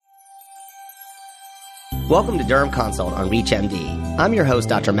Welcome to Derm Consult on ReachMD. I'm your host,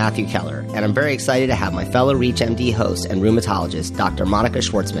 Dr. Matthew Keller, and I'm very excited to have my fellow ReachMD host and rheumatologist, Dr. Monica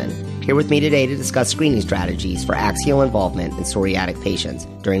Schwartzman, here with me today to discuss screening strategies for axial involvement in psoriatic patients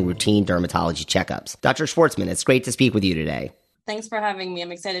during routine dermatology checkups. Dr. Schwartzman, it's great to speak with you today. Thanks for having me.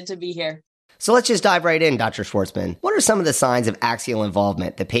 I'm excited to be here. So let's just dive right in, Dr. Schwartzman. What are some of the signs of axial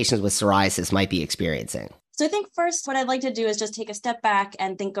involvement that patients with psoriasis might be experiencing? So I think first what I'd like to do is just take a step back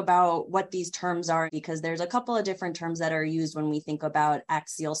and think about what these terms are, because there's a couple of different terms that are used when we think about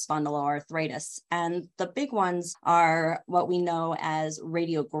axial spondyloarthritis. And the big ones are what we know as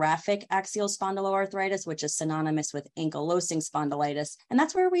radiographic axial spondyloarthritis, which is synonymous with ankylosing spondylitis. And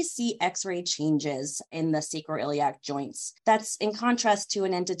that's where we see X-ray changes in the sacroiliac joints. That's in contrast to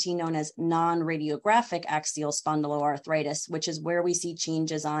an entity known as non-radiographic axial spondyloarthritis, which is where we see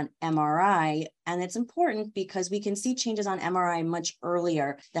changes on MRI. And it's important because we can see changes on MRI much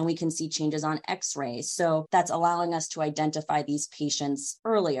earlier than we can see changes on X-ray. So that's allowing us to identify these patients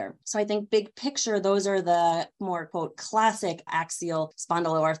earlier. So I think big picture, those are the more, quote, classic axial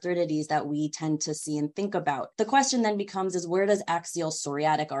spondyloarthritides that we tend to see and think about. The question then becomes is where does axial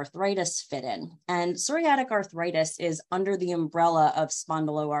psoriatic arthritis fit in? And psoriatic arthritis is under the umbrella of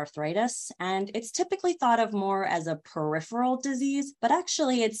spondyloarthritis, and it's typically thought of more as a peripheral disease, but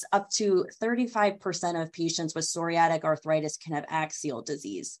actually it's up to 35% of patients with psoriatic arthritis can have axial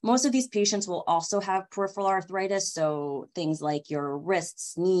disease. Most of these patients will also have peripheral arthritis, so things like your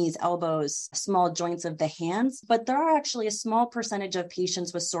wrists, knees, elbows, small joints of the hands, but there are actually a small percentage of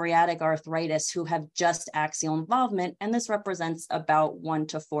patients with psoriatic arthritis who have just axial involvement, and this represents about 1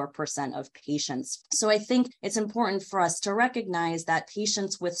 to 4% of patients. So I think it's important for us to recognize that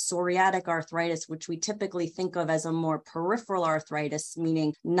patients with psoriatic arthritis, which we typically think of as a more peripheral arthritis,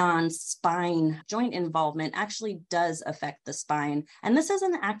 meaning non-spine joint involvement, actually does affect the spine. And this is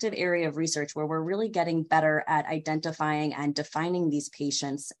an active area of research where we're really getting better at identifying and defining these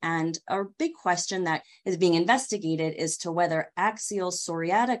patients. And a big question that is being investigated is to whether axial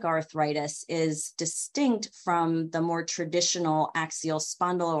psoriatic arthritis is distinct from the more traditional axial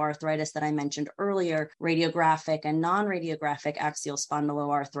spondyloarthritis that I mentioned earlier, radiographic and non-radiographic axial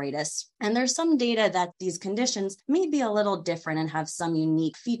spondyloarthritis. And there's some data that these conditions may be a little different and have some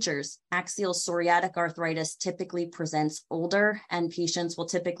unique features. Axial psoriatic arthritis typically presents older, and patients will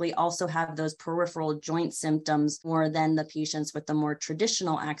typically also have those peripheral joint symptoms more than the patients with the more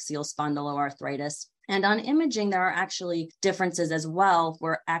traditional axial spondyloarthritis. And on imaging, there are actually differences as well,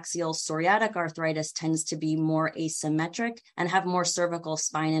 where axial psoriatic arthritis tends to be more asymmetric and have more cervical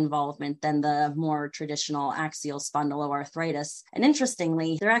spine involvement than the more traditional axial spondyloarthritis. And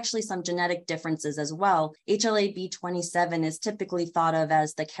interestingly, there are actually some genetic differences as well. HLA-B27 is typically thought of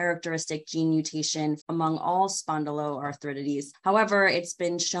as the characteristic gene mutation among all spondyloarthritides. However, it's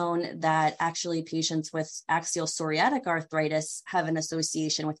been shown that actually patients with axial psoriatic arthritis have an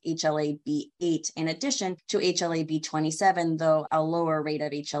association with HLA-B8 in addition to HLA-B27, though a lower rate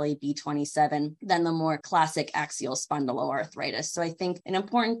of HLA-B27 than the more classic axial spondyloarthritis. So I think an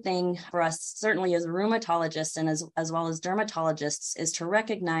important thing for us, certainly as rheumatologists and as well as dermatologists, is to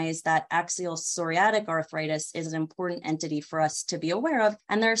recognize that axial psoriatic arthritis is an important entity for us to be aware of.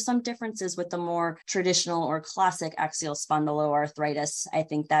 And there are some differences with the more traditional or classic axial spondyloarthritis, I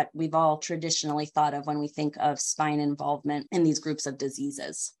think, that we've all traditionally thought of when we think of spine involvement in these groups of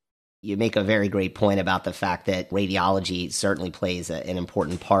diseases. You make a very great point about the fact that radiology certainly plays an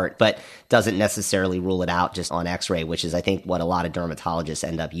important part, but doesn't necessarily rule it out just on X-ray, which is, I think, what a lot of dermatologists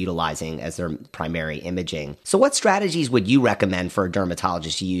end up utilizing as their primary imaging. So what strategies would you recommend for a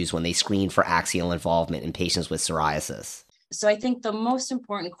dermatologist to use when they screen for axial involvement in patients with psoriasis? So I think the most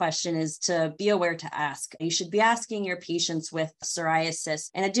important question is to be aware to ask. You should be asking your patients with psoriasis,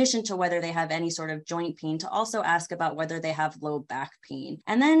 in addition to whether they have any sort of joint pain, to also ask about whether they have low back pain.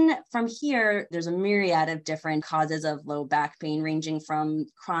 And then from here, there's a myriad of different causes of low back pain, ranging from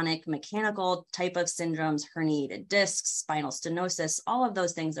chronic mechanical type of syndromes, herniated discs, spinal stenosis. All of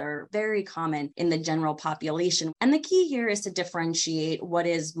those things are very common in the general population. And the key here is to differentiate what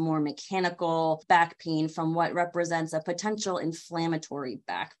is more mechanical back pain from what represents a potential inflammatory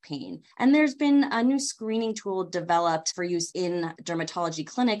back pain. And there's been a new screening tool developed for use in dermatology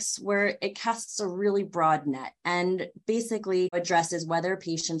clinics where it casts a really broad net and basically addresses whether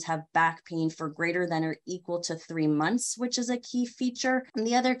patients have back pain for greater than or equal to 3 months, which is a key feature. And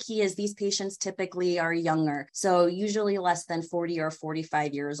the other key is these patients typically are younger, so usually less than 40 or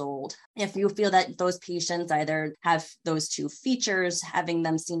 45 years old. If you feel that those patients either have those two features, having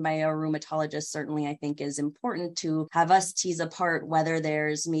them seen by a rheumatologist certainly, I think, is important to have us us tease apart whether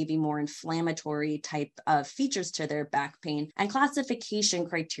there's maybe more inflammatory type of features to their back pain. And classification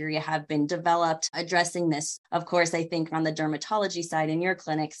criteria have been developed addressing this. Of course, I think on the dermatology side in your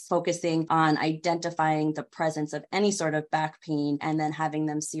clinics, focusing on identifying the presence of any sort of back pain and then having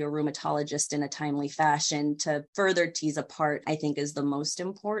them see a rheumatologist in a timely fashion to further tease apart, I think is the most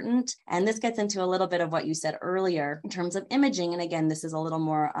important. And this gets into a little bit of what you said earlier in terms of imaging. And again, this is a little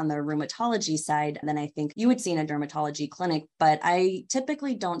more on the rheumatology side than I think you would see in a dermatology clinic, but I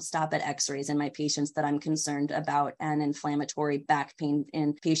typically don't stop at x-rays in my patients that I'm concerned about an inflammatory back pain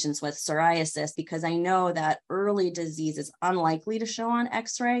in patients with psoriasis, because I know that early disease is unlikely to show on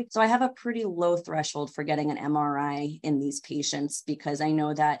x-ray. So I have a pretty low threshold for getting an MRI in these patients because I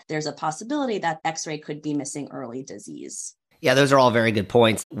know that there's a possibility that x-ray could be missing early disease. Yeah, those are all very good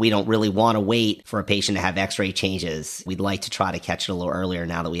points. We don't really want to wait for a patient to have x-ray changes. We'd like to try to catch it a little earlier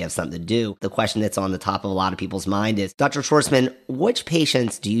now that we have something to do. The question that's on the top of a lot of people's mind is, Dr. Schwartzman, which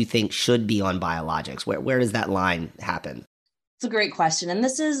patients do you think should be on biologics? Where does that line happen? It's a great question. And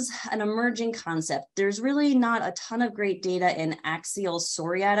this is an emerging concept. There's really not a ton of great data in axial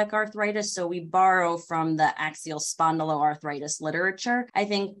psoriatic arthritis. So we borrow from the axial spondyloarthritis literature. I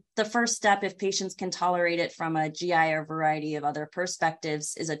think the first step, if patients can tolerate it from a GI or variety of other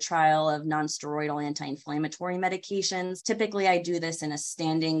perspectives, is a trial of nonsteroidal anti-inflammatory medications. Typically, I do this in a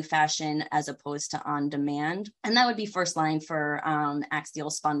standing fashion as opposed to on demand. And that would be first line for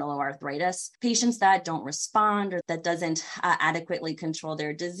axial spondyloarthritis. Patients that don't respond or that doesn't adequately control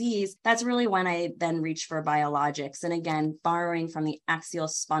their disease, that's really when I then reach for biologics. And again, borrowing from the axial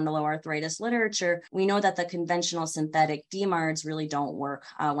spondyloarthritis literature, we know that the conventional synthetic DMARDs really don't work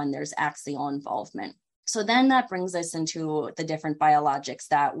when there's axial involvement. So then that brings us into the different biologics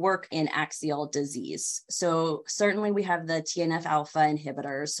that work in axial disease. So certainly we have the TNF alpha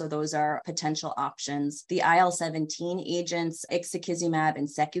inhibitors. So those are potential options. The IL-17 agents, ixekizumab and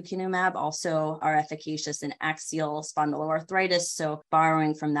secukinumab, also are efficacious in axial spondyloarthritis. So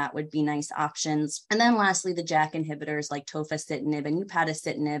borrowing from that would be nice options. And then lastly, the JAK inhibitors like tofacitinib and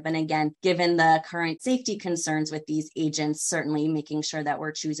upadacitinib. And again, given the current safety concerns with these agents, certainly making sure that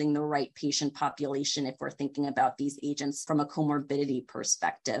we're choosing the right patient population if we're thinking about these agents from a comorbidity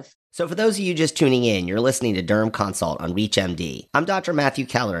perspective. So for those of you just tuning in, you're listening to Derm Consult on ReachMD. I'm Dr. Matthew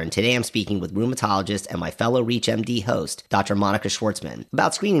Keller, and today I'm speaking with rheumatologist and my fellow ReachMD host, Dr. Monica Schwartzman,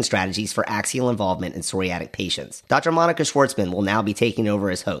 about screening strategies for axial involvement in psoriatic patients. Dr. Monica Schwartzman will now be taking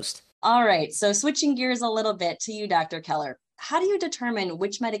over as host. All right, so switching gears a little bit to you, Dr. Keller. How do you determine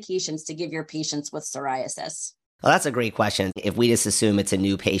which medications to give your patients with psoriasis? Well, that's a great question. If we just assume it's a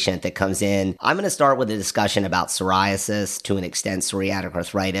new patient that comes in, I'm going to start with a discussion about psoriasis, to an extent psoriatic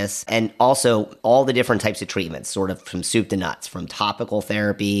arthritis, and also all the different types of treatments, sort of from soup to nuts, from topical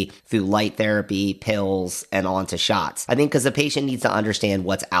therapy through light therapy, pills, and on to shots. I think because the patient needs to understand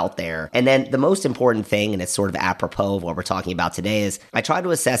what's out there. And then the most important thing, and it's sort of apropos of what we're talking about today, is I try to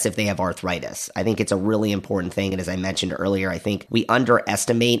assess if they have arthritis. I think it's a really important thing. And as I mentioned earlier, I think we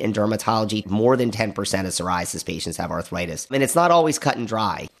underestimate in dermatology more than 10% of psoriasis patients have arthritis. And it's not always cut and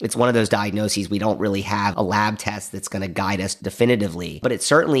dry. It's one of those diagnoses we don't really have a lab test that's going to guide us definitively, but it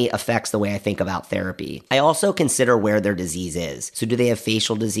certainly affects the way I think about therapy. I also consider where their disease is. So do they have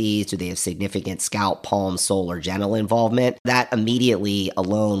facial disease? Do they have significant scalp, palm, sole, or genital involvement? That immediately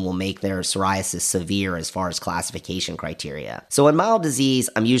alone will make their psoriasis severe as far as classification criteria. So in mild disease,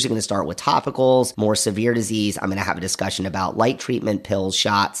 I'm usually going to start with topicals. More severe disease, I'm going to have a discussion about light treatment, pills,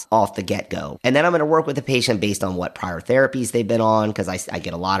 shots off the get-go. And then I'm going to work with the patient based on what prior therapies they've been on, because I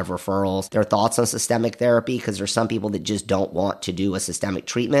get a lot of referrals. Their thoughts on systemic therapy, because there's some people that just don't want to do a systemic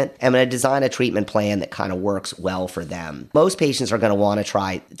treatment. I'm going to design a treatment plan that kind of works well for them. Most patients are going to want to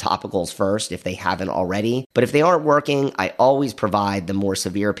try topicals first if they haven't already. But if they aren't working, I always provide the more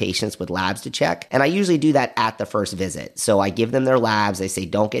severe patients with labs to check. And I usually do that at the first visit. So I give them their labs. I say,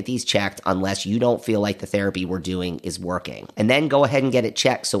 don't get these checked unless you don't feel like the therapy we're doing is working. And then go ahead and get it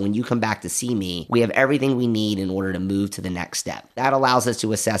checked. So when you come back to see me, we have everything we need in order to move to the next step. That allows us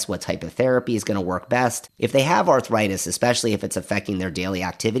to assess what type of therapy is going to work best. If they have arthritis, especially if it's affecting their daily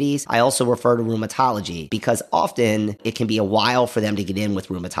activities, I also refer to rheumatology because often it can be a while for them to get in with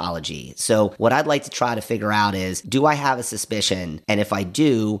rheumatology. So what I'd like to try to figure out is, do I have a suspicion? And if I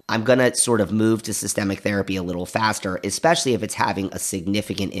do, I'm going to sort of move to systemic therapy a little faster, especially if it's having a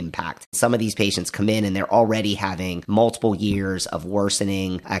significant impact. Some of these patients come in and they're already having multiple years of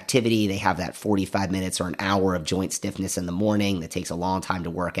worsening activity. They have that 45 minutes or an hour of joint stiffness in the morning that takes a long time to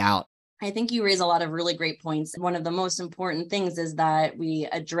work out. I think you raise a lot of really great points. One of the most important things is that we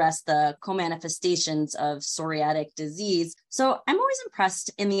address the co-manifestations of psoriatic disease. So I'm always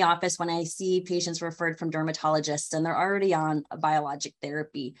impressed in the office when I see patients referred from dermatologists and they're already on a biologic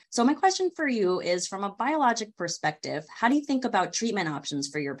therapy. So my question for you is, from a biologic perspective, how do you think about treatment options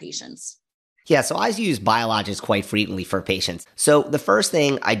for your patients? Yeah, so I use biologics quite frequently for patients. So the first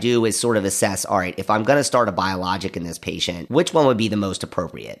thing I do is sort of assess, all right, if I'm going to start a biologic in this patient, which one would be the most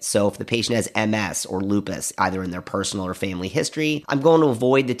appropriate? So if the patient has MS or lupus, either in their personal or family history, I'm going to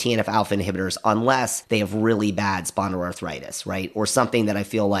avoid the TNF alpha inhibitors unless they have really bad spondyloarthritis, right? Or something that I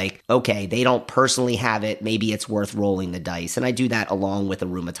feel like, okay, they don't personally have it, maybe it's worth rolling the dice. And I do that along with a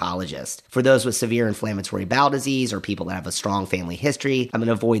rheumatologist. For those with severe inflammatory bowel disease or people that have a strong family history, I'm going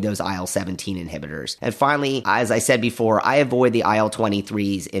to avoid those IL-17 inhibitors. And finally, as I said before, I avoid the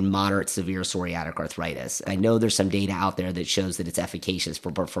IL-23s in moderate severe psoriatic arthritis. I know there's some data out there that shows that it's efficacious,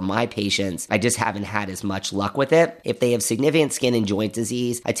 but for my patients, I just haven't had as much luck with it. If they have significant skin and joint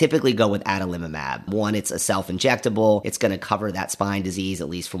disease, I typically go with adalimumab. One, it's a self-injectable. It's going to cover that spine disease, at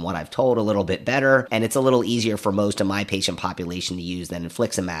least from what I've told, a little bit better. And it's a little easier for most of my patient population to use than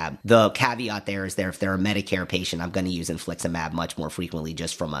infliximab. The caveat there is if they're a Medicare patient, I'm going to use infliximab much more frequently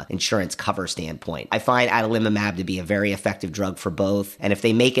just from an insurance cover standpoint. I find adalimumab to be a very effective drug for both. And if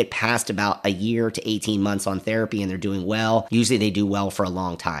they make it past about a year to 18 months on therapy and they're doing well, usually they do well for a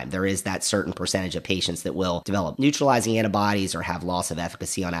long time. There is that certain percentage of patients that will develop neutralizing antibodies or have loss of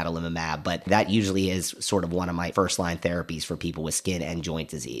efficacy on adalimumab, but that usually is sort of one of my first line therapies for people with skin and joint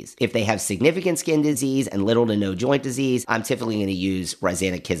disease. If they have significant skin disease and little to no joint disease, I'm typically going to use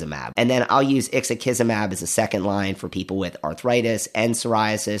risankizumab. And then I'll use ixekizumab as a second line for people with arthritis and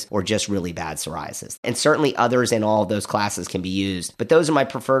psoriasis or just really bad psoriasis. And certainly others in all of those classes can be used, but those are my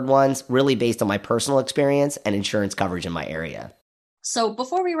preferred ones, really based on my personal experience and insurance coverage in my area. So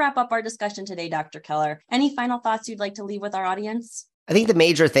before we wrap up our discussion today, Dr. Keller, any final thoughts you'd like to leave with our audience? I think the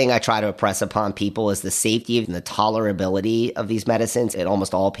major thing I try to impress upon people is the safety and the tolerability of these medicines in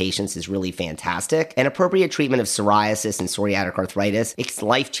almost all patients is really fantastic. And appropriate treatment of psoriasis and psoriatic arthritis, it's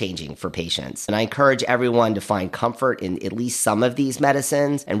life-changing for patients. And I encourage everyone to find comfort in at least some of these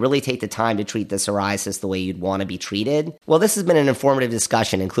medicines and really take the time to treat the psoriasis the way you'd want to be treated. Well, this has been an informative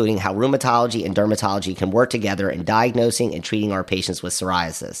discussion, including how rheumatology and dermatology can work together in diagnosing and treating our patients with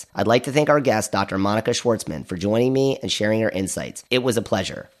psoriasis. I'd like to thank our guest, Dr. Monica Schwartzman, for joining me and sharing her insights. It was a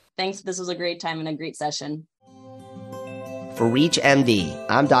pleasure. Thanks. This was a great time and a great session. For ReachMD,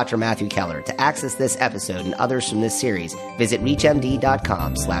 I'm Dr. Matthew Keller. To access this episode and others from this series, visit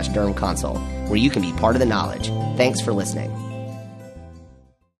reachmd.com/dermconsult, where you can be part of the knowledge. Thanks for listening.